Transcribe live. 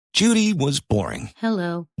Judy was boring.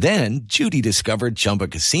 Hello. Then Judy discovered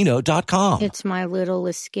ChumbaCasino.com. It's my little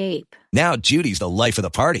escape. Now Judy's the life of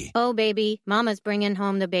the party. Oh, baby, mama's bringing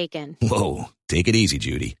home the bacon. Whoa, take it easy,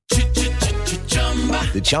 Judy.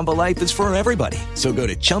 The Chumba life is for everybody. So go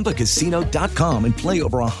to ChumbaCasino.com and play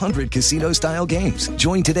over 100 casino-style games.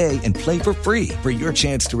 Join today and play for free for your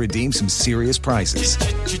chance to redeem some serious prizes.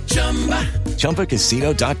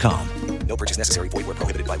 ChumbaCasino.com. No purchase necessary. Void where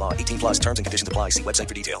prohibited by law. 18 plus terms and conditions apply. See website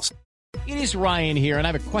for details. It is Ryan here, and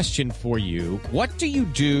I have a question for you. What do you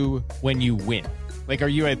do when you win? Like, are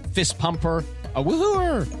you a fist pumper, a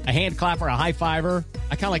woohooer, a hand clapper, a high fiver?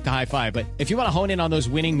 I kind of like the high five, but if you want to hone in on those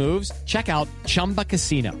winning moves, check out Chumba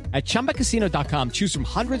Casino. At ChumbaCasino.com, choose from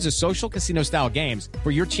hundreds of social casino-style games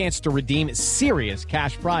for your chance to redeem serious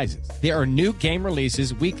cash prizes. There are new game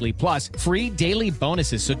releases weekly, plus free daily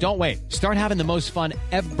bonuses. So don't wait. Start having the most fun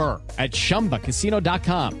ever at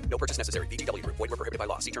ChumbaCasino.com. No purchase necessary. VGW. Void where prohibited by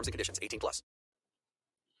law. See terms and conditions. 18 plus.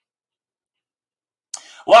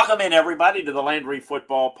 Welcome in, everybody, to the Landry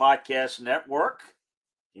Football Podcast Network.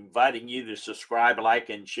 Inviting you to subscribe, like,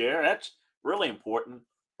 and share. That's really important.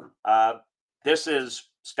 This is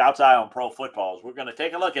Scout's Eye on Pro Footballs. We're going to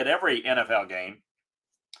take a look at every NFL game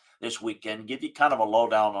this weekend, give you kind of a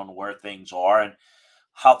lowdown on where things are and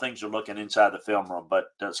how things are looking inside the film room. But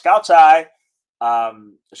Scout's Eye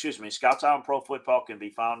on Pro Football can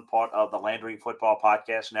be found part of the Landry Football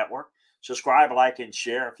Podcast Network. Subscribe, like, and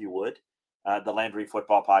share if you would. The Landry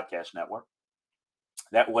Football Podcast Network.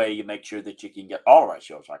 That way you make sure that you can get all of our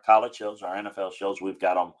shows, our college shows, our NFL shows. We've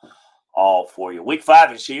got them all for you. Week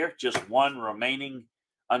 5 is here. Just one remaining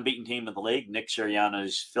unbeaten team in the league, Nick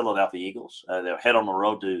Sirianni's Philadelphia Eagles. They'll head on the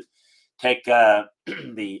road to take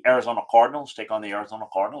the Arizona Cardinals, take on the Arizona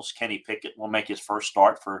Cardinals. Kenny Pickett will make his first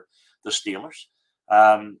start for the Steelers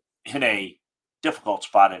in a difficult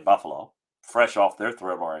spot in Buffalo, fresh off their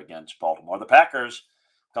thriller against Baltimore. The Packers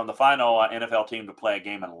become the final NFL team to play a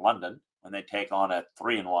game in London when they take on a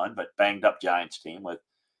 3-1 but banged up Giants team with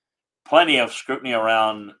plenty of scrutiny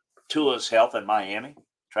around Tua's health in Miami.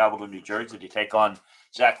 Travel to New Jersey to take on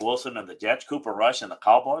Zach Wilson and the Jets, Cooper Rush and the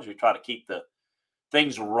Cowboys. We try to keep the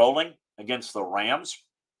things rolling against the Rams.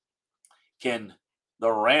 Can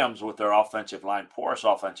the Rams, with their offensive line, porous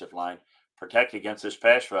offensive line, protect against this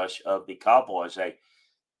pass rush of the Cowboys? A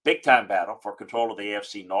big-time battle for control of the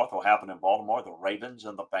AFC North will happen in Baltimore. The Ravens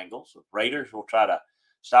and the Bengals. The Raiders will try to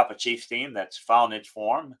stop a Chiefs team that's found its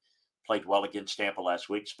form. Played well against Tampa last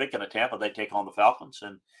week. Speaking of Tampa, they take on the Falcons.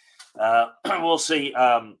 And we'll see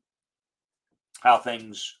how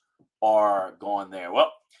things are going there.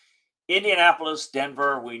 Well, Indianapolis,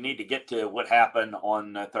 Denver, we need to get to what happened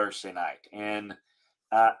on Thursday night. And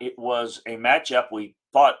it was a matchup we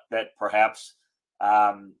thought that perhaps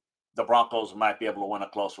the Broncos might be able to win a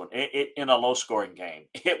close one in a low-scoring game.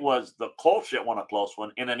 It was the Colts that won a close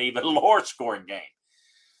one in an even lower-scoring game.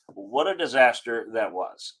 What a disaster that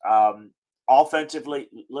was. Offensively,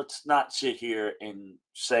 let's not sit here and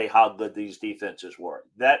say how good these defenses were.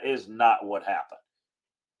 That is not what happened.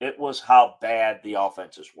 It was how bad the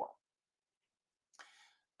offenses were.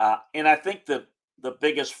 And I think the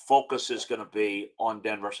biggest focus is going to be on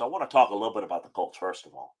Denver. So I want to talk a little bit about the Colts, first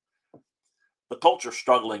of all. The Colts are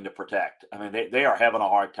struggling to protect. I mean, they are having a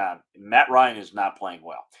hard time. Matt Ryan is not playing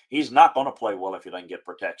well. He's not going to play well if he doesn't get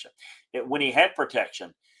protection. When he had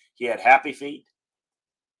protection, he had happy feet.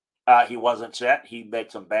 He wasn't set. He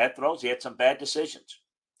made some bad throws. He had some bad decisions.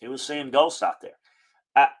 He was seeing ghosts out there.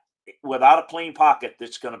 Without a clean pocket,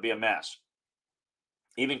 it's going to be a mess.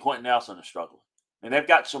 Even Quentin Nelson is struggling. And they've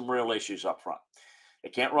got some real issues up front. They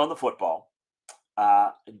can't run the football.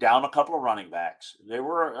 Down a couple of running backs. They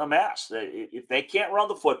were a mess. If they can't run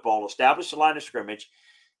the football, establish the line of scrimmage,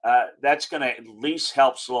 that's going to at least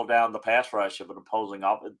help slow down the pass rush of an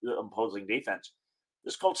opposing defense.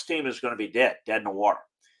 This Colts team is going to be dead in the water.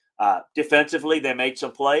 Defensively, they made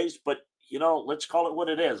some plays, but, let's call it what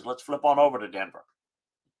it is. Let's flip on over to Denver.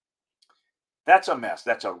 That's a mess.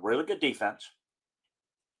 That's a really good defense.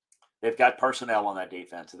 They've got personnel on that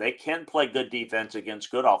defense. They can play good defense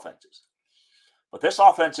against good offenses. But this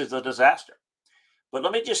offense is a disaster. But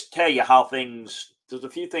let me just tell you there's a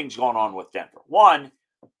few things going on with Denver. One,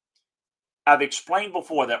 I've explained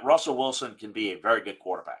before that Russell Wilson can be a very good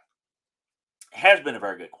quarterback. Has been a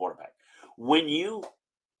very good quarterback. When you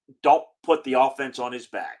don't put the offense on his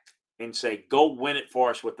back and say, go win it for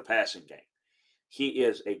us with the passing game, he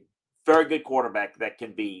is a very good quarterback that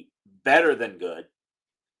can be better than good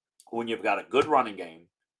when you've got a good running game,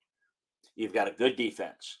 you've got a good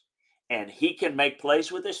defense. And he can make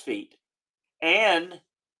plays with his feet, and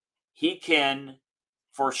he can,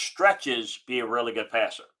 for stretches, be a really good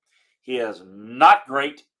passer. He is not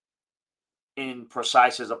great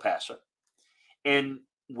precise as a passer. And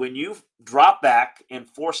when you drop back and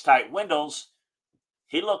force tight windows,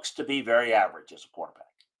 he looks to be very average as a quarterback.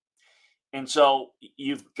 And so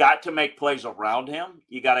you've got to make plays around him.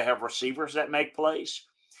 You got to have receivers that make plays.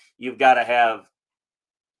 You've got to have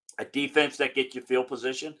a defense that gets you field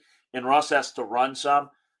position. And Russ has to run some.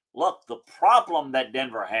 Look, the problem that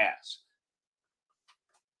Denver has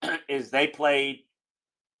is they played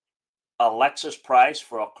Alexis Price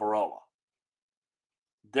for a Corolla.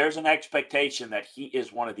 There's an expectation that he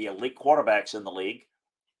is one of the elite quarterbacks in the league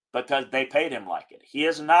because they paid him like it. He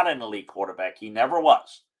is not an elite quarterback. He never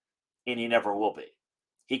was, and he never will be.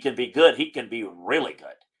 He can be good. He can be really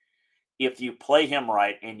good if you play him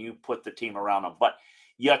right and you put the team around him. But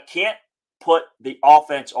you can't put the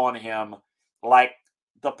offense on him like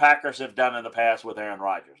the Packers have done in the past with Aaron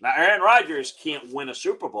Rodgers. Now, Aaron Rodgers can't win a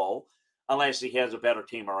Super Bowl unless he has a better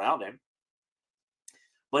team around him.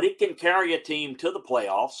 But he can carry a team to the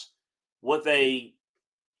playoffs with a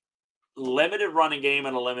limited running game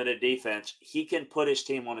and a limited defense. He can put his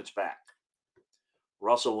team on its back.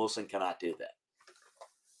 Russell Wilson cannot do that.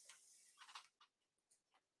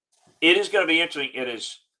 It is going to be interesting. It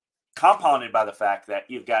is compounded by the fact that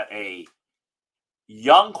you've got a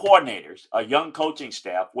young coordinators, a young coaching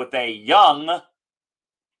staff with a young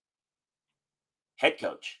head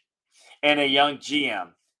coach and a young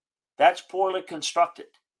GM. That's poorly constructed.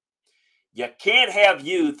 You can't have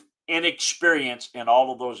youth and experience in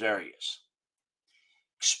all of those areas.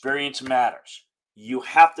 Experience matters. You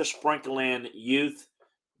have to sprinkle in youth,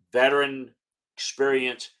 veteran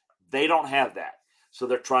experience. They don't have that. So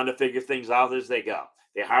they're trying to figure things out as they go.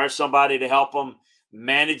 They hire somebody to help them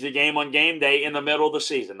manage the game on game day in the middle of the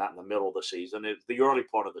season. Not in the middle of the season. It's the early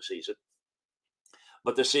part of the season.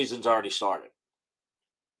 But the season's already started.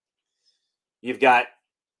 You've got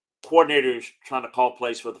coordinators trying to call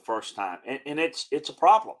plays for the first time. And it's a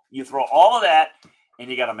problem. You throw all of that and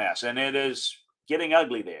you got a mess. And it is getting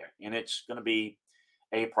ugly there. And it's going to be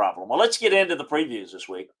a problem. Well, let's get into the previews this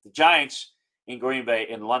week. The Giants in Green Bay,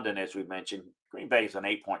 in London, as we mentioned. Green Bay is an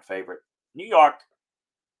 8-point favorite. New York,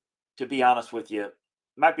 to be honest with you,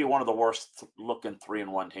 might be one of the worst looking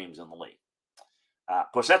 3-1 teams in the league.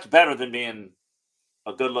 Of course, that's better than being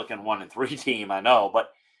a good looking 1-3 team, I know,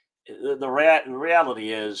 but the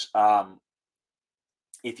reality is,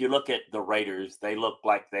 if you look at the Raiders, they look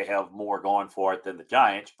like they have more going for it than the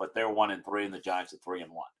Giants, but they're 1-3 and the Giants are 3-1.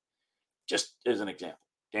 Just as an example,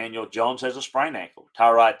 Daniel Jones has a sprained ankle.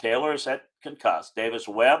 Tyrod Taylor is at concussed. Davis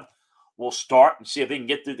Webb will start and see if he can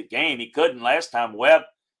get through the game. He couldn't last time. Webb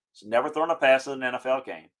has never thrown a pass in an NFL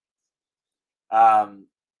game. Aaron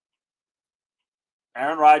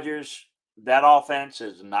Rodgers, that offense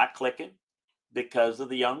is not clicking because of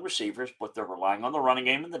the young receivers, but they're relying on the running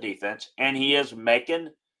game and the defense, and he is making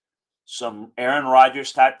some Aaron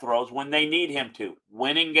Rodgers type throws when they need him to.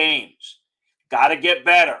 Winning games. Got to get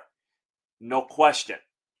better. No question.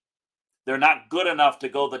 They're not good enough to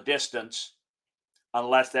go the distance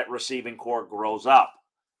unless that receiving core grows up.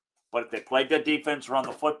 But if they play good defense, run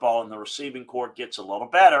the football, and the receiving core gets a little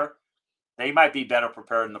better, they might be better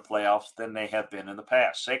prepared in the playoffs than they have been in the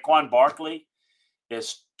past. Saquon Barkley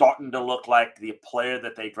is starting to look like the player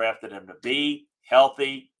that they drafted him to be,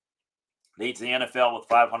 healthy, leads the NFL with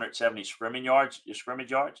 570 scrimmage yards.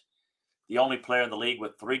 The only player in the league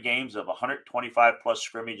with 3 games of 125-plus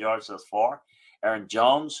scrimmage yards thus far. Aaron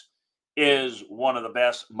Jones is one of the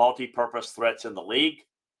best multi-purpose threats in the league.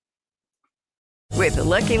 With the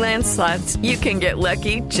Lucky Land Slots, you can get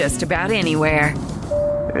lucky just about anywhere.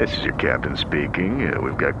 This is your captain speaking.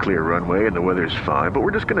 We've got clear runway and the weather's fine, but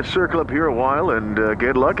we're just going to circle up here a while and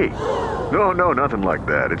get lucky. No, nothing like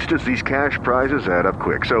that. It's just these cash prizes add up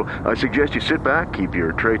quick. So I suggest you sit back, keep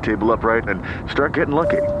your tray table upright, and start getting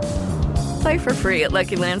lucky. Play for free at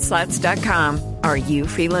LuckyLandSlots.com. Are you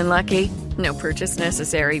feeling lucky? No purchase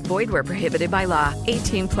necessary. Void where prohibited by law.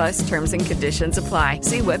 18+ terms and conditions apply.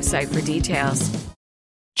 See website for details.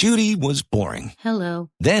 Judy was boring. Hello.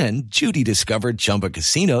 Then Judy discovered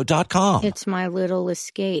ChumbaCasino.com. It's my little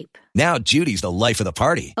escape. Now Judy's the life of the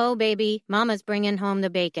party. Oh, baby, mama's bringing home the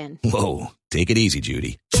bacon. Whoa, take it easy,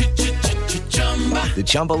 Judy. The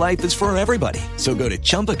Chumba life is for everybody. So go to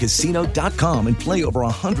ChumbaCasino.com and play over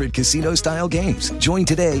 100 casino-style games. Join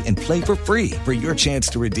today and play for free for your chance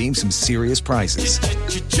to redeem some serious prizes.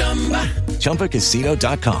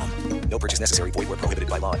 ChumbaCasino.com. No purchase necessary. Void where prohibited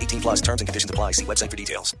by law. 18+ terms and conditions apply. See website for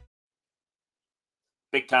details.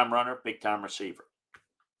 Big-time runner, big-time receiver.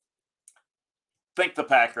 Think the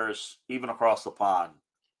Packers, even across the pond,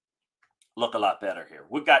 look a lot better here.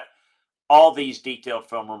 We've got all these detailed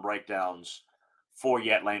film room breakdowns for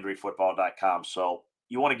you at LandryFootball.com. So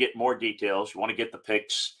you want to get more details, you want to get the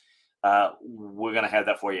picks, we're going to have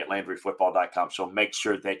that for you at LandryFootball.com. So make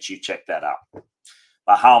sure that you check that out.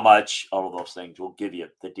 But how much, all of those things, will give you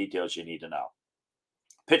the details you need to know.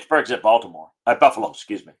 Pittsburgh's at Buffalo,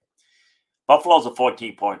 excuse me. Buffalo's a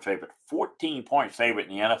 14-point favorite. 14-point favorite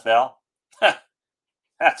in the NFL?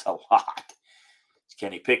 That's a lot.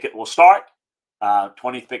 Kenny Pickett will start.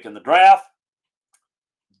 20th pick in the draft.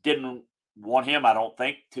 Didn't want him, I don't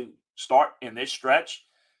think, to start in this stretch,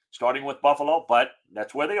 starting with Buffalo, but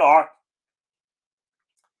that's where they are.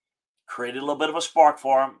 Created a little bit of a spark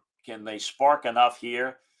for him. Can they spark enough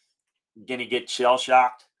here? Can he get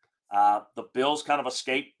shell-shocked? The Bills kind of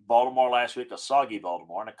escaped Baltimore last week, a soggy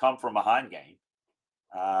Baltimore, and a come-from-behind game.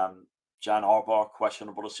 John Harbaugh,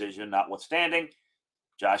 questionable decision notwithstanding.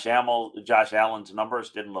 Josh Allen's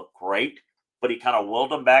numbers didn't look great, but he kind of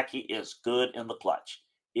willed them back. He is good in the clutch.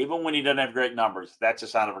 Even when he doesn't have great numbers, that's a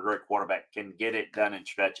sign of a great quarterback. Can get it done in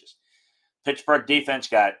stretches. Pittsburgh defense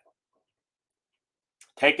got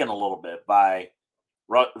taken a little bit by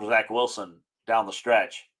Zach Wilson down the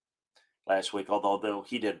stretch last week, although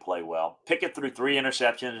he did play well. Pickett threw 3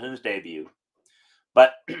 interceptions in his debut,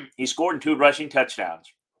 but he scored in 2 rushing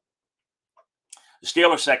touchdowns. The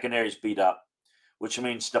Steelers secondary is beat up, which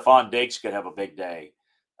means Stephon Diggs could have a big day.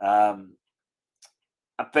 I'm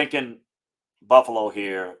thinking Buffalo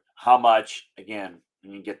here. How much? Again,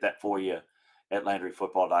 you can get that for you at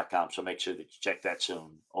LandryFootball.com. So make sure that you check that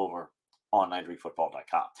soon over on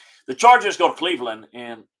LandryFootball.com. The Chargers go to Cleveland,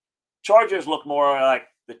 and Chargers look more like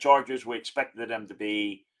the Chargers we expected them to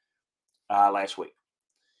be last week.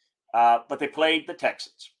 But they played the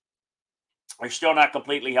Texans. They're still not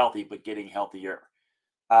completely healthy, but getting healthier.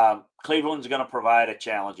 Cleveland's going to provide a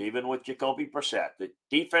challenge, even with Jacoby Brissett. The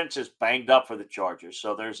defense is banged up for the Chargers,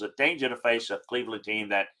 so there's a danger to face a Cleveland team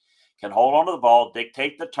that can hold on to the ball,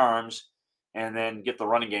 dictate the terms, and then get the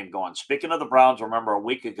running game going. Speaking of the Browns, remember a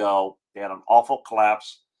week ago, they had an awful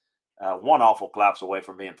collapse, one awful collapse away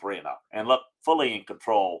from being 3-0, and look fully in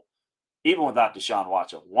control, even without Deshaun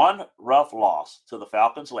Watson. One rough loss to the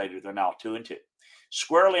Falcons later, they're now 2-2.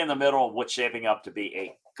 Squarely in the middle of what's shaping up to be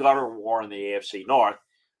a gutter war in the AFC North.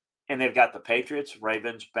 And they've got the Patriots,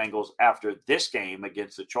 Ravens, Bengals after this game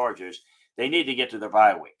against the Chargers. They need to get to their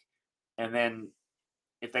bye week. And then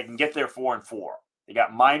if they can get there 4-4, they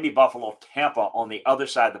got Miami, Buffalo, Tampa on the other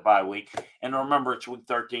side of the bye week. And remember, it's week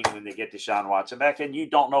 13 when they get Deshaun Watson back, and you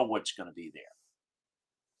don't know what's going to be there.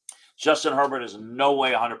 Justin Herbert is no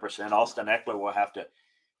way 100%. Austin Eckler will have to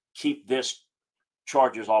keep this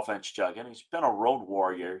Chargers offense chugging. He's been a road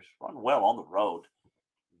warrior. He's run well on the road.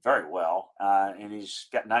 Very well, and he's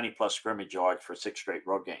got 90-plus scrimmage yards for 6 straight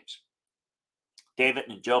road games. David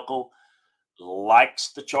Njoku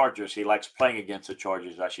likes the Chargers. He likes playing against the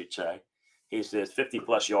Chargers, I should say. He's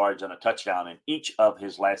 50-plus yards and a touchdown in each of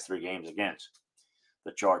his last 3 games against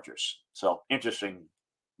the Chargers. So, interesting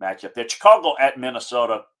matchup there. Chicago at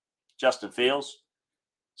Minnesota. Justin Fields,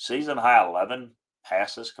 season-high 11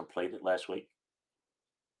 passes completed last week.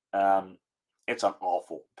 It's an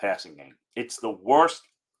awful passing game. It's the worst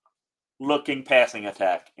looking passing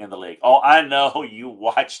attack in the league. Oh, I know you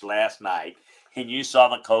watched last night and you saw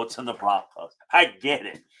the Colts and the Broncos. I get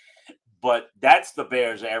it. But that's the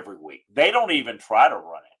Bears every week. They don't even try to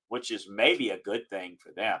run it, which is maybe a good thing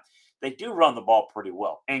for them. They do run the ball pretty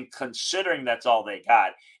well. And considering that's all they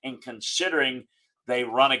got, and considering they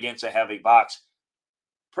run against a heavy box,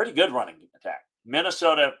 pretty good running attack.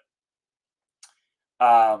 Minnesota,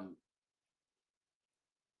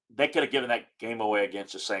 they could have given that game away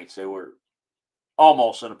against the Saints. They were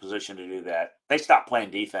almost in a position to do that. They stopped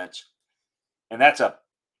playing defense, and that's a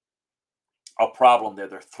problem there.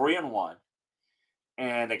 They're 3-1,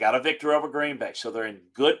 and they got a victory over Green Bay, so they're in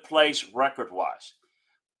good place record-wise.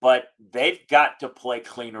 But they've got to play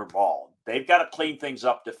cleaner ball. They've got to clean things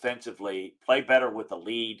up defensively, play better with the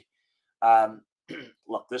lead.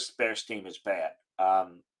 Look, this Bears team is bad,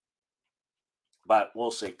 but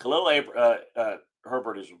we'll see. Khalil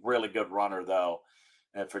Herbert is a really good runner, though,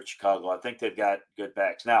 for Chicago. I think they've got good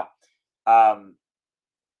backs. Now,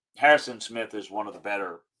 Harrison Smith is one of the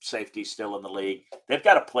better safeties still in the league. They've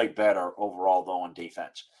got to play better overall, though, on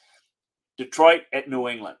defense. Detroit at New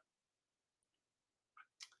England.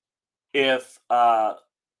 If, the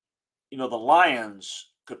Lions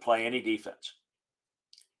could play any defense,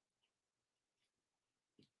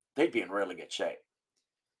 they'd be in really good shape.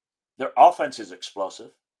 Their offense is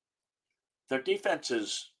explosive. Their defense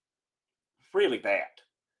is really bad.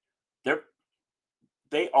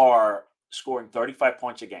 They are scoring 35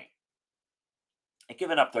 points a game and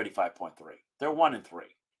giving up 35.3. They're 1-3.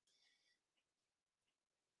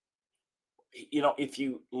 If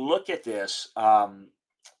you look at this,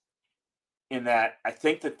 in that I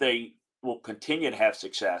think that they will continue to have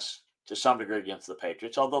success to some degree against the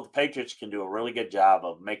Patriots, although the Patriots can do a really good job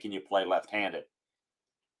of making you play left-handed.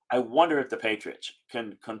 I wonder if the Patriots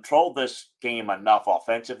can control this game enough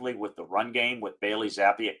offensively with the run game with Bailey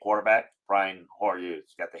Zappi at quarterback. Brian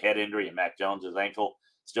Hoyer's got the head injury and Mac Jones' ankle,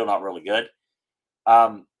 still not really good.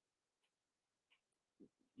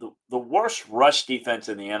 The worst rush defense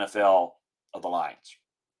in the NFL are the Lions.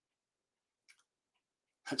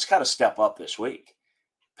 It's got to step up this week.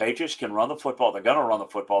 Patriots can run the football. They're going to run the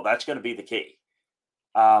football. That's going to be the key.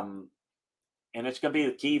 And it's going to be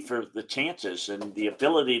the key for the chances and the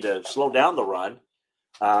ability to slow down the run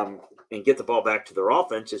and get the ball back to their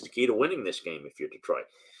offense is the key to winning this game if you're Detroit.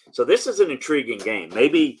 So this is an intriguing game.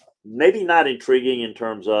 Maybe not intriguing in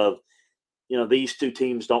terms of, these two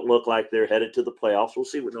teams don't look like they're headed to the playoffs. We'll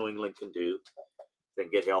see what New England can do. They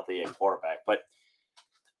can get healthy at quarterback. But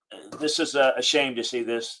this is a shame to see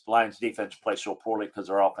this Lions defense play so poorly because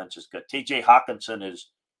their offense is good. TJ Hawkinson is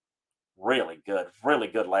really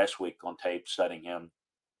good last week on tape studying him.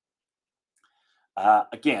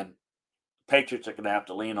 Again, Patriots are going to have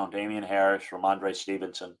to lean on Damian Harris, Ramondre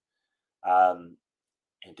Stevenson, and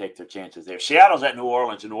take their chances there. Seattle's at New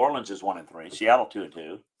Orleans, and New Orleans is 1-3. Seattle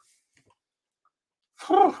 2-2.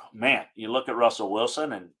 Whew, man, you look at Russell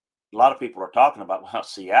Wilson, and a lot of people are talking about, well,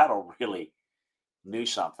 Seattle really knew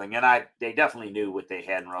something, and they definitely knew what they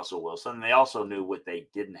had in Russell Wilson. And they also knew what they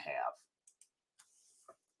didn't have.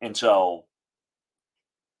 And so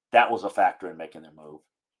that was a factor in making their move.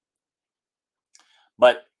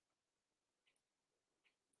 But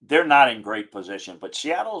they're not in great position. But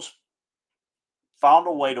Seattle's found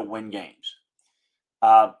a way to win games.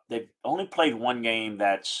 They've only played one game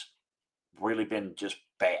that's really been just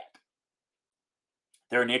bad.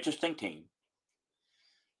 They're an interesting team.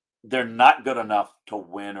 They're not good enough to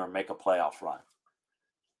win or make a playoff run.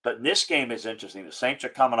 But this game is interesting. The Saints are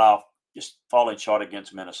coming off just falling short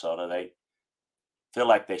against Minnesota. They feel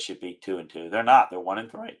like they should be 2-2. They're not. They're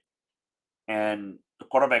 1-3. And the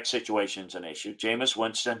quarterback situation is an issue. Jameis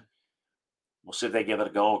Winston, we'll see if they give it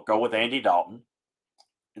a go. Go with Andy Dalton.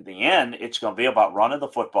 In the end, it's going to be about running the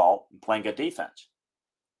football and playing good defense.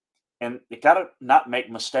 And they got to not make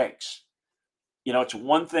mistakes. It's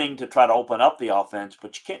one thing to try to open up the offense,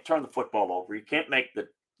 but you can't turn the football over. You can't make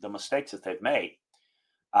the mistakes that they've made.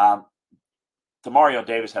 Demario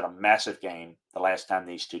Davis had a massive game the last time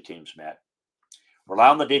these two teams met. Rely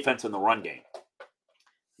on the defense in the run game.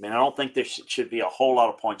 I don't think there should be a whole lot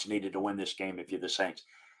of points needed to win this game if you're the Saints.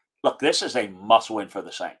 Look, this is a must-win for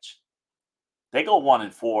the Saints. They go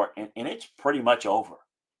 1-4, and it's pretty much over.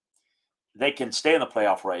 They can stay in the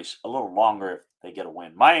playoff race a little longer if they get a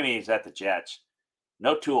win. Miami is at the Jets.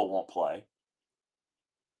 No Tua won't play.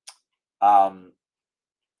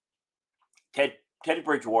 Teddy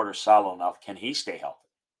Bridgewater is solid enough. Can he stay healthy?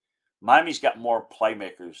 Miami's got more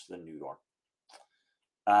playmakers than New York.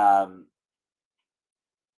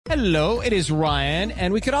 Hello, it is Ryan,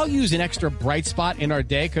 and we could all use an extra bright spot in our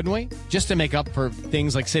day, couldn't we? Just to make up for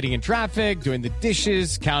things like sitting in traffic, doing the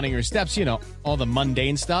dishes, counting your steps, all the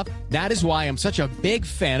mundane stuff. That is why I'm such a big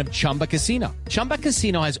fan of Chumba Casino. Chumba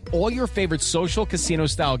Casino has all your favorite social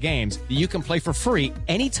casino-style games that you can play for free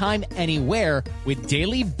anytime, anywhere with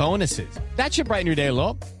daily bonuses. That should brighten your day a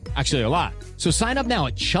little. Actually, a lot. So sign up now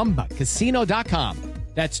at ChumbaCasino.com.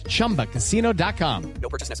 That's ChumbaCasino.com. No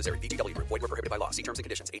purchase necessary. VGW Group. Void where prohibited by law. See terms and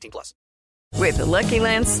conditions. 18+. With the Lucky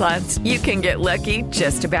Land Slots, you can get lucky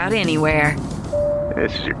just about anywhere.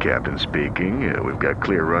 This is your captain speaking. We've got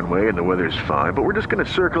clear runway and the weather's fine, but we're just going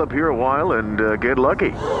to circle up here a while and get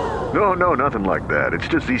lucky. No, nothing like that. It's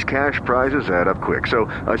just these cash prizes add up quick.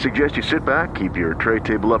 So I suggest you sit back, keep your tray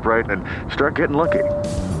table upright, and start getting lucky.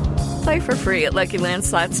 Play for free at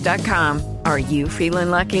LuckyLandSlots.com. Are you feeling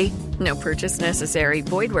lucky? No purchase necessary.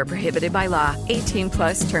 Void where prohibited by law.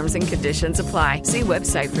 18+ terms and conditions apply. See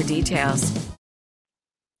website for details.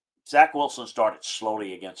 Zach Wilson started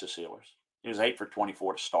slowly against the Steelers. He was 8 for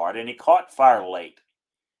 24 to start, and he caught fire late.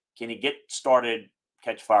 Can he get started,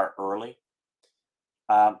 catch fire early?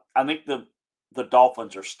 I think the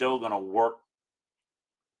Dolphins are still going to work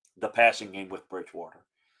the passing game with Bridgewater.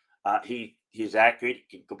 He's accurate.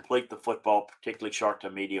 He can complete the football, particularly short to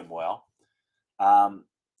medium well.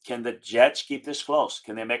 Can the Jets keep this close?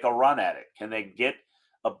 Can they make a run at it? Can they get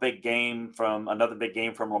another big game from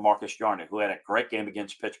LaMarcus Joyner, who had a great game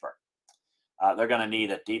against Pittsburgh? They're going to need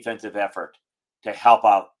a defensive effort to help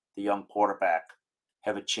out the young quarterback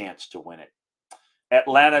have a chance to win it.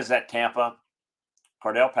 Atlanta's at Tampa.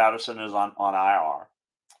 Cordell Patterson is on IR.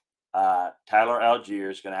 Tyler Algier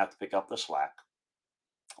is going to have to pick up the slack.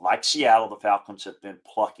 Like Seattle, the Falcons have been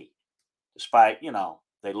plucky. Despite,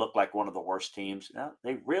 they look like one of the worst teams. No,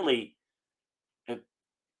 they really have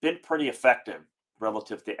been pretty effective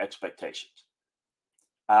relative to expectations.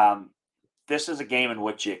 This is a game in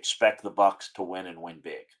which you expect the Bucs to win and win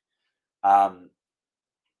big.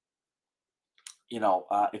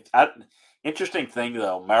 Interesting thing,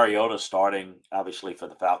 though, Mariota starting, obviously, for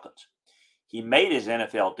the Falcons. He made his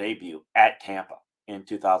NFL debut at Tampa in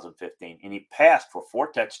 2015, and he passed for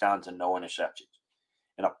 4 touchdowns and no interceptions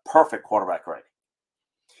and a perfect quarterback rating.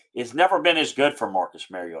 It's never been as good for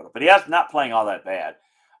Marcus Mariota, but he has not playing all that bad.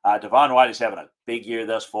 Devon White is having a big year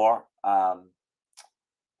thus far.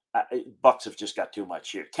 Bucs have just got too much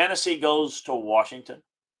here. Tennessee goes to Washington.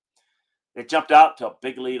 They jumped out to a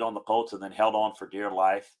big lead on the Colts and then held on for dear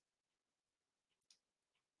life.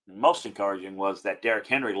 And most encouraging was that Derrick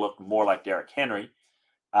Henry looked more like Derrick Henry.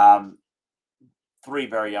 3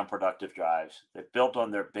 very unproductive drives. They built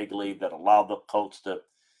on their big lead that allowed the Colts to,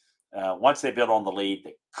 once they built on the lead,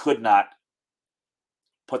 they could not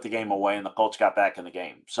put the game away, and the Colts got back in the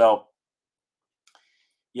game. So,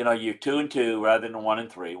 you're 2-2 rather than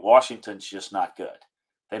 1-3. Washington's just not good.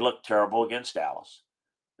 They looked terrible against Dallas.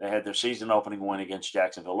 They had their season opening win against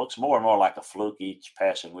Jacksonville. Looks more and more like a fluke each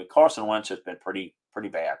passing week. Carson Wentz has been pretty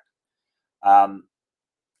bad.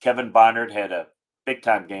 Kevin Byard had a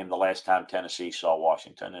big-time game the last time Tennessee saw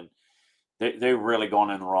Washington, and they're really going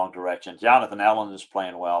in the wrong direction. Jonathan Allen is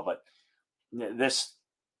playing well, but this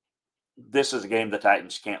is a game the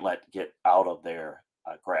Titans can't let get out of their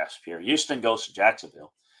grasp here. Houston goes to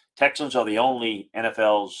Jacksonville. Texans are the only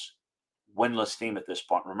NFL's winless team at this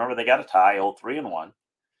point. Remember, they got a tie, 3-1.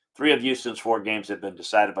 3 of Houston's 4 games have been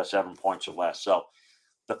decided by 7 points or less. So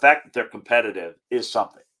the fact that they're competitive is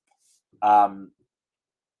something.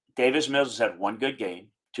 Davis Mills has had 1 good game,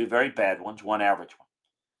 2 very bad ones, 1 average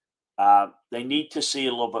one. They need to see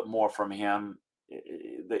a little bit more from him.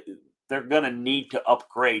 They're going to need to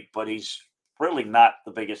upgrade, but he's really not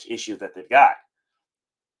the biggest issue that they've got.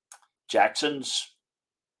 Jackson's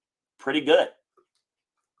pretty good.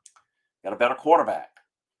 Got a better quarterback.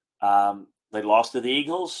 They lost to the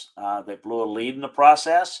Eagles. They blew a lead in the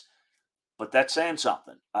process, but that's saying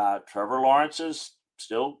something. Trevor Lawrence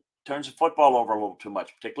still turns the football over a little too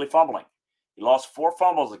much, particularly fumbling. He lost 4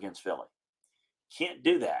 fumbles against Philly. Can't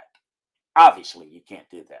do that. Obviously, you can't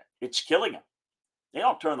do that. It's killing him. They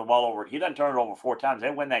don't turn the ball over. He doesn't turn it over 4 times.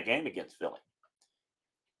 They win that game against Philly.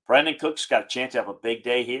 Brandon Cooks got a chance to have a big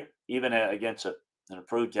day here, even against an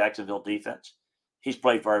improved Jacksonville defense. He's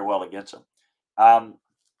played very well against them.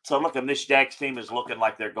 So look, this Jags team is looking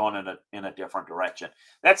like they're going in a different direction.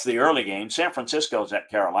 That's the early game. San Francisco's at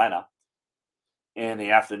Carolina in the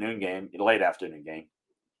late afternoon game.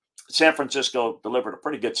 San Francisco delivered a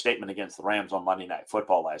pretty good statement against the Rams on Monday Night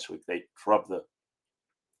Football last week. They scrubbed the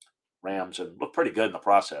Rams and looked pretty good in the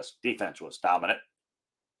process. Defense was dominant.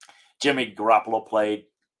 Jimmy Garoppolo played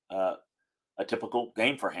a typical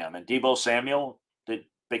game for him. And Deebo Samuel did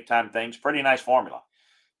big-time things. Pretty nice formula.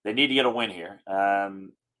 They need to get a win here.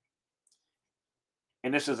 And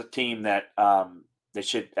this is a team that they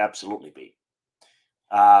should absolutely beat.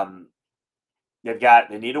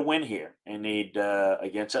 They need a win here. They need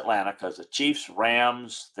against Atlanta because the Chiefs,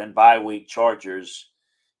 Rams, then bye week, Chargers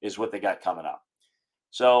is what they got coming up.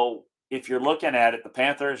 So if you're looking at it, the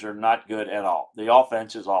Panthers are not good at all. The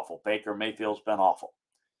offense is awful. Baker Mayfield's been awful.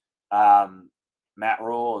 Matt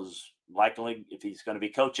Rule is likely, if he's going to be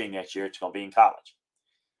coaching next year, it's going to be in college.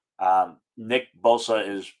 Nick Bosa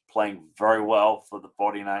is playing very well for the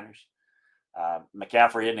 49ers.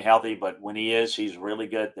 McCaffrey isn't healthy, but when he is, he's really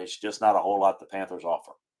good. There's just not a whole lot the Panthers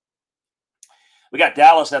offer. We got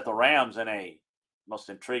Dallas at the Rams in a most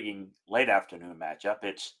intriguing late afternoon matchup.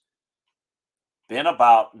 It's been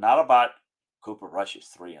not about Cooper Rush's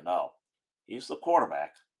 3-0. He's the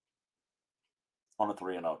quarterback on a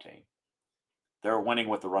 3-0 team. They're winning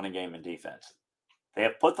with the running game and defense. They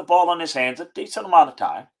have put the ball in his hands a decent amount of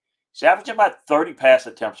time. He's averaging about 30 pass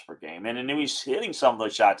attempts per game, and then he's hitting some of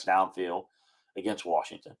those shots downfield against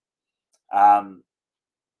Washington.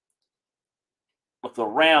 Look, the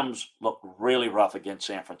Rams look really rough against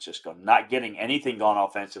San Francisco, not getting anything going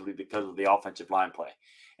offensively because of the offensive line play.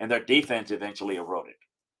 And their defense eventually eroded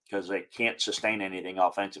because they can't sustain anything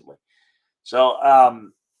offensively. So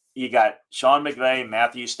you got Sean McVay,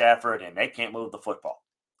 Matthew Stafford, and they can't move the football.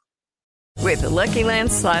 With the Lucky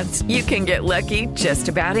Land Slots, you can get lucky just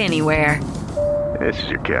about anywhere. This is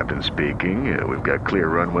your captain speaking. We've got clear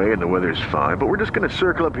runway and the weather's fine, but we're just going to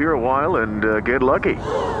circle up here a while and get lucky.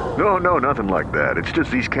 No, nothing like that. It's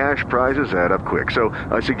just these cash prizes add up quick. So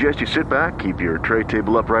I suggest you sit back, keep your tray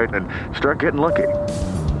table upright, and start getting lucky.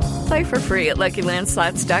 Play for free at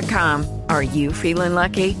LuckyLandSlots.com. Are you feeling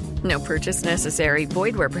lucky? No purchase necessary.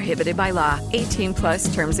 Void where prohibited by law. 18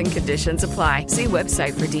 plus terms and conditions apply. See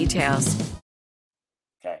website for details.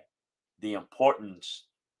 Okay. The importance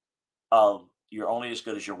of you're only as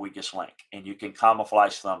good as your weakest link, and you can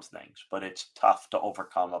camouflage some things, but it's tough to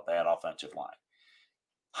overcome a bad offensive line.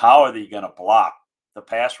 How are they going to block the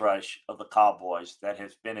pass rush of the Cowboys that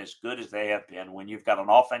has been as good as they have been when you've got an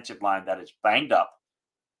offensive line that is banged up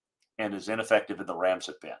and as ineffective as the Rams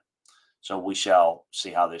have been? So we shall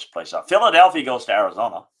see how this plays out. Philadelphia goes to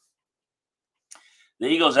Arizona. The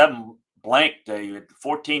Eagles haven't blanked. They had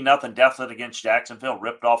 14-0 deficit against Jacksonville,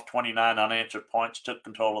 ripped off 29 unanswered points, took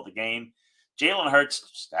control of the game. Jalen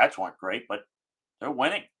Hurts' stats weren't great, but they're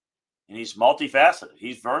winning. And he's multifaceted.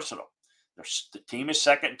 He's versatile. The team is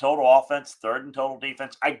second in total offense, third in total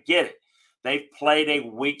defense. I get it. They've played a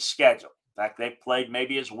weak schedule. In fact, they've played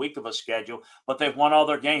maybe as weak of a schedule, but they've won all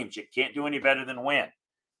their games. You can't do any better than win.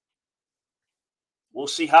 We'll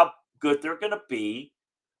see how good they're going to be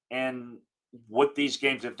and what these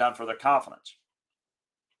games have done for their confidence.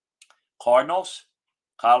 Cardinals,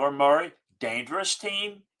 Kyler Murray, dangerous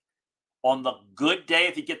team. On the good day,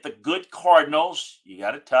 if you get the good Cardinals, you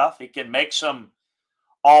got it tough. He can make some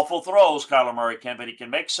awful throws, Kyler Murray can, but he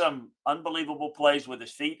can make some unbelievable plays with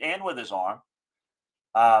his feet and with his arm.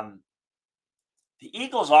 The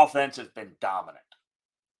Eagles' offense has been dominant.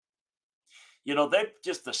 You know, they're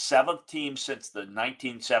just the seventh team since the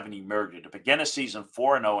 1970 merger to begin a season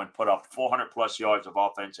 4-0 and put up 400-plus yards of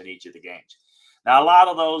offense in each of the games. Now, a lot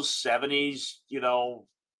of those 70s,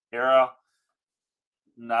 era,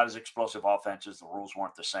 not as explosive offenses. The rules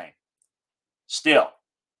weren't the same. Still,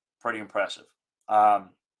 pretty impressive. I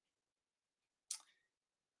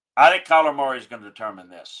think Kyler Murray is going to determine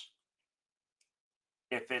this.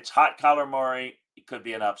 If it's hot Kyler Murray, it could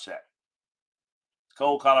be an upset.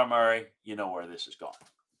 Cold Kyler Murray, you know where this is going.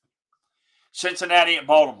 Cincinnati at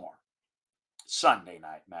Baltimore. Sunday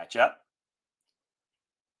night matchup.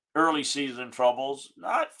 Early season troubles,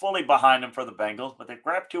 not fully behind them for the Bengals, but they've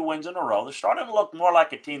grabbed 2 wins in a row. They're starting to look more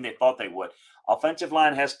like a team they thought they would. Offensive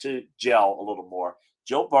line has to gel a little more.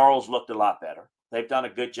 Joe Burrow's looked a lot better. They've done a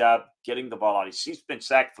good job getting the ball out. He's been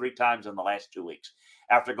sacked 3 times in the last 2 weeks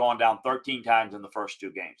after going down 13 times in the first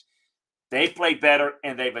 2 games. They've played better,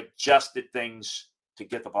 and they've adjusted things to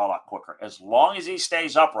get the ball out quicker. As long as he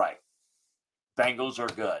stays upright, Bengals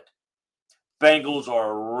are good. Bengals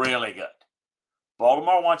are really good.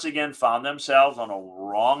 Baltimore once again found themselves on a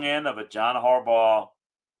wrong end of a John Harbaugh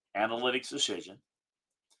analytics decision.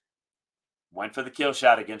 Went for the kill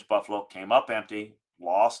shot against Buffalo, came up empty,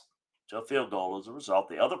 lost to a field goal as a result.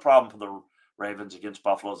 The other problem for the Ravens against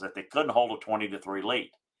Buffalo is that they couldn't hold a 20-3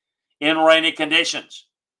 lead in rainy conditions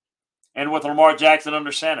and with Lamar Jackson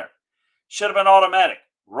under center. Should have been automatic.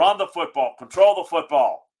 Run the football, control the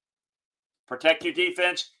football, protect your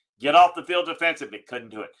defense, get off the field defensively.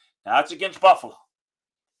 Couldn't do it. Now it's against Buffalo.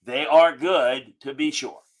 They are good, to be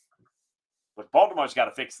sure. But Baltimore's got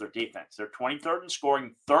to fix their defense. They're 23rd in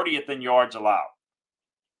scoring, 30th in yards allowed.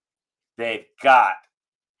 They've got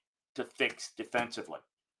to fix defensively.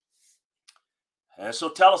 So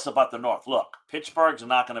tell us about the North. Look, Pittsburgh's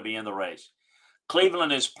not going to be in the race.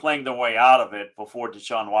 Cleveland is playing their way out of it before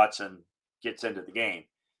Deshaun Watson gets into the game.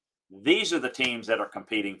 These are the teams that are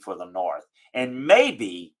competing for the North and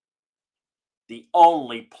maybe the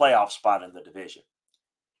only playoff spot in the division.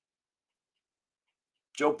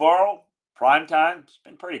 Joe Burrow, primetime, has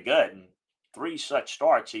been pretty good. In 3 such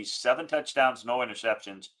starts, he's 7 touchdowns, no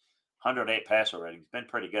interceptions, 108 passer rating. He's been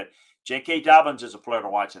pretty good. J.K. Dobbins is a player to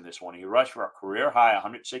watch in this one. He rushed for a career-high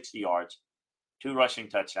 160 yards, 2 rushing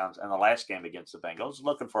touchdowns, and the last game against the Bengals.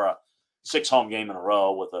 Looking for a 6-home game in a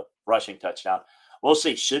row with a rushing touchdown. We'll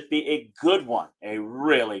see. Should be a good one, a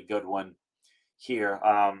really good one here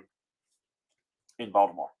in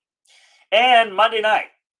Baltimore. And Monday night,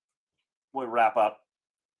 we wrap up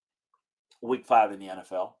Week 5 in the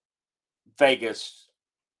NFL. Vegas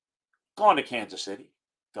going to Kansas City.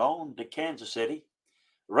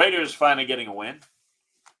 Raiders finally getting a win.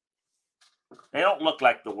 They don't look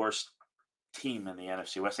like the worst team in the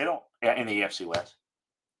NFC West. They don't in the AFC West.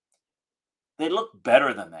 They look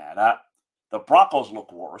better than that. The Broncos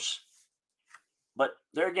look worse. But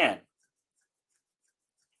there again,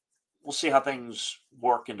 we'll see how things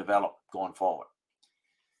work and develop going forward.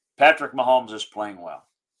 Patrick Mahomes is playing well.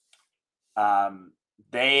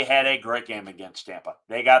 They had a great game against Tampa.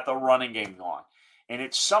 They got the running game going. And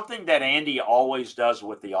it's something that Andy always does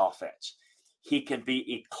with the offense. He can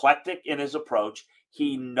be eclectic in his approach.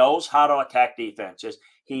 He knows how to attack defenses.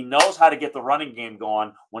 He knows how to get the running game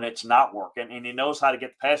going when it's not working. And he knows how to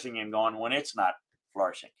get the passing game going when it's not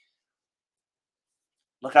flourishing.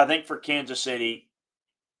 Look, I think for Kansas City,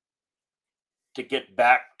 to get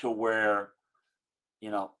back to where,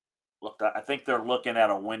 look, I think they're looking at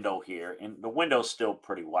a window here, and the window's still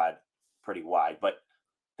pretty wide, but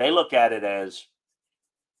they look at it as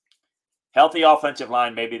healthy offensive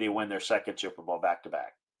line. Maybe they win their second Super Bowl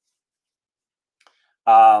back-to-back.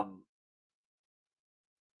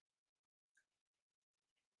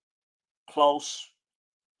 Close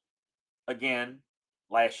again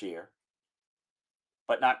last year,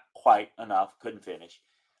 but not quite enough. Couldn't finish.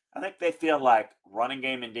 I think they feel like running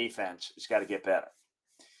game and defense has got to get better.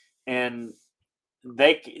 And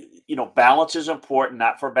they, balance is important,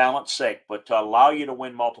 not for balance sake, but to allow you to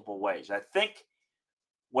win multiple ways. I think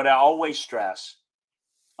what I always stress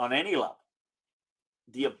on any level,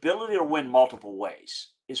 the ability to win multiple ways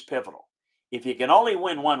is pivotal. If you can only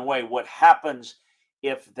win one way, what happens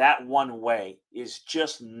if that one way is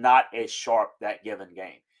just not as sharp that given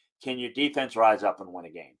game? Can your defense rise up and win a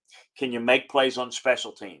game? Can you make plays on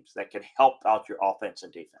special teams that can help out your offense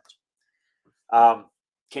and defense?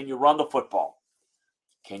 Can you run the football?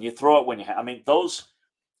 Can you throw it when you have?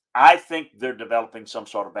 I think they're developing some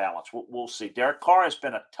sort of balance. We'll see. Derek Carr has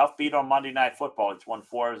been a tough beat on Monday Night Football. He's won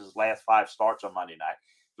 4 of his last 5 starts on Monday night.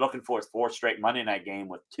 Looking for his 4th straight Monday night game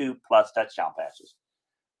with 2+ touchdown passes.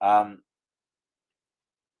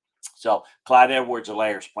 So Clyde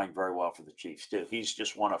Edwards-Helaire is playing very well for the Chiefs, too. He's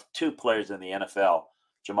just one of 2 players in the NFL,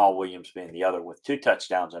 Jamal Williams being the other, with 2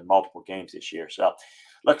 touchdowns in multiple games this year. So,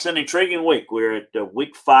 look, it's an intriguing week. We're at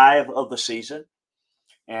week 5 of the season,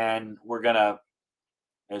 and we're going to,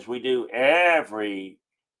 as we do every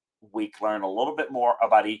week, learn a little bit more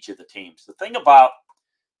about each of the teams. The thing about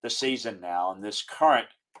the season now in this current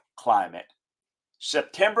climate,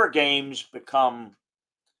 September games become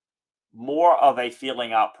more of a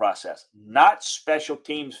feeling out process, not special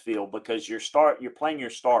teams feel, because you're playing your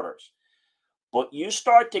starters, but you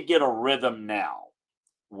start to get a rhythm now,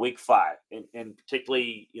 week 5, and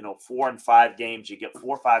particularly, 4 and 5 games, you get 4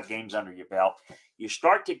 or 5 games under your belt. You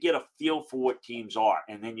start to get a feel for what teams are,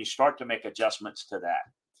 and then you start to make adjustments to that.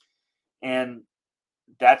 And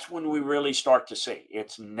that's when we really start to see.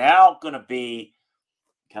 It's now going to be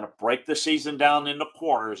kind of break the season down into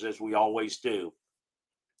quarters, as we always do.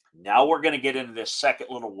 Now we're going to get into this second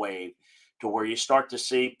little wave to where you start to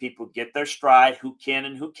see people get their stride, who can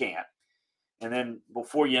and who can't. And then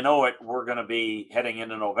before you know it, we're going to be heading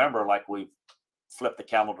into November like we flipped the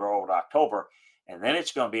calendar over to October. And then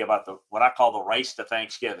it's going to be about what I call the race to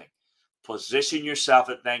Thanksgiving. Position yourself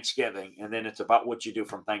at Thanksgiving, and then it's about what you do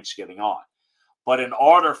from Thanksgiving on. But in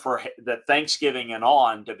order for the Thanksgiving and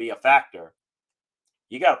on to be a factor,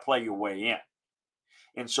 you got to play your way in.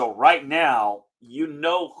 And so right now,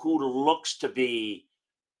 who looks to be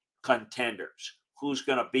contenders, who's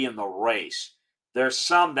going to be in the race. There's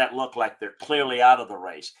some that look like they're clearly out of the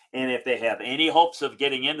race. And if they have any hopes of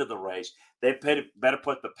getting into the race, they better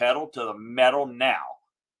put the pedal to the metal now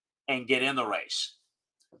and get in the race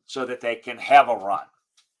so that they can have a run.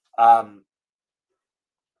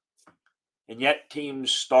 And yet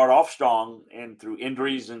teams start off strong, and through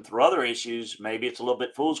injuries and through other issues, maybe it's a little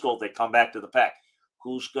bit fool's gold. They come back to the pack.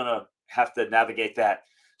 Who's going to have to navigate that?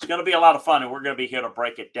 It's going to be a lot of fun, and we're going to be here to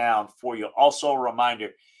break it down for you. Also, a reminder,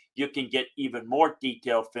 you can get even more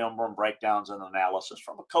detailed film room breakdowns and analysis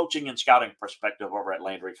from a coaching and scouting perspective over at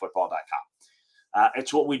LandryFootball.com.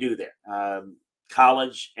 It's what we do there.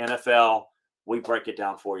 College, NFL, we break it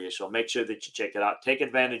down for you. So make sure that you check it out. Take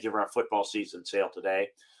advantage of our football season sale today.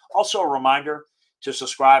 Also, a reminder to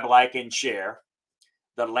subscribe, like, and share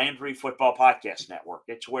the Landry Football Podcast Network.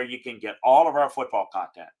 It's where you can get all of our football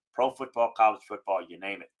content, pro football, college football, you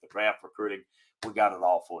name it, the draft, recruiting, we got it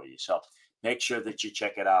all for you. So make sure that you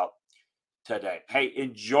check it out today. Hey,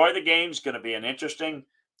 enjoy the games. Going to be an interesting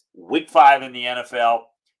week 5 in the NFL.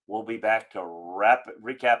 We'll be back to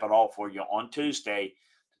recap it all for you on Tuesday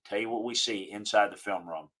to tell you what we see inside the film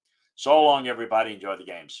room. So long, everybody. Enjoy the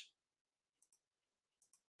games.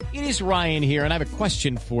 It is Ryan here, and I have a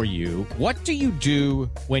question for you. What do you do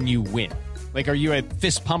when you win? Like, are you a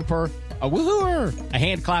fist pumper, a woo-hooer, a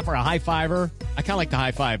hand clapper, a high-fiver? I kind of like the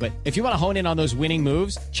high-five, but if you want to hone in on those winning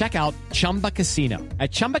moves, check out Chumba Casino.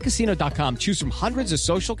 At ChumbaCasino.com, choose from hundreds of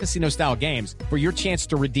social casino-style games for your chance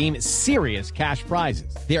to redeem serious cash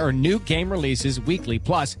prizes. There are new game releases weekly,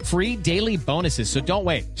 plus free daily bonuses, so don't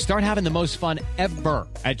wait. Start having the most fun ever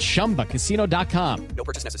at ChumbaCasino.com. No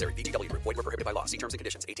purchase necessary. VGW Group. Void where prohibited by law. See terms and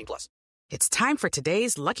conditions. 18+. It's time for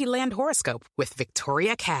today's Lucky Land horoscope with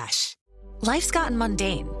Victoria Cash. Life's gotten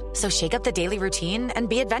mundane, so shake up the daily routine and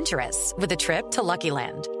be adventurous with a trip to Lucky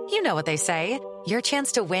Land. You know what they say. Your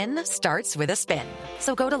chance to win starts with a spin.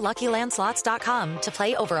 So go to LuckyLandSlots.com to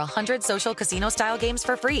play over 100 social casino-style games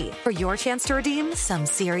for free for your chance to redeem some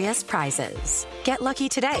serious prizes. Get lucky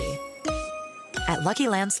today at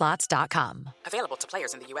LuckyLandSlots.com. Available to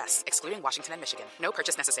players in the U.S., excluding Washington and Michigan. No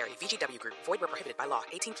purchase necessary. VGW Group. Void where prohibited by law.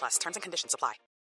 18+. Terms and conditions apply.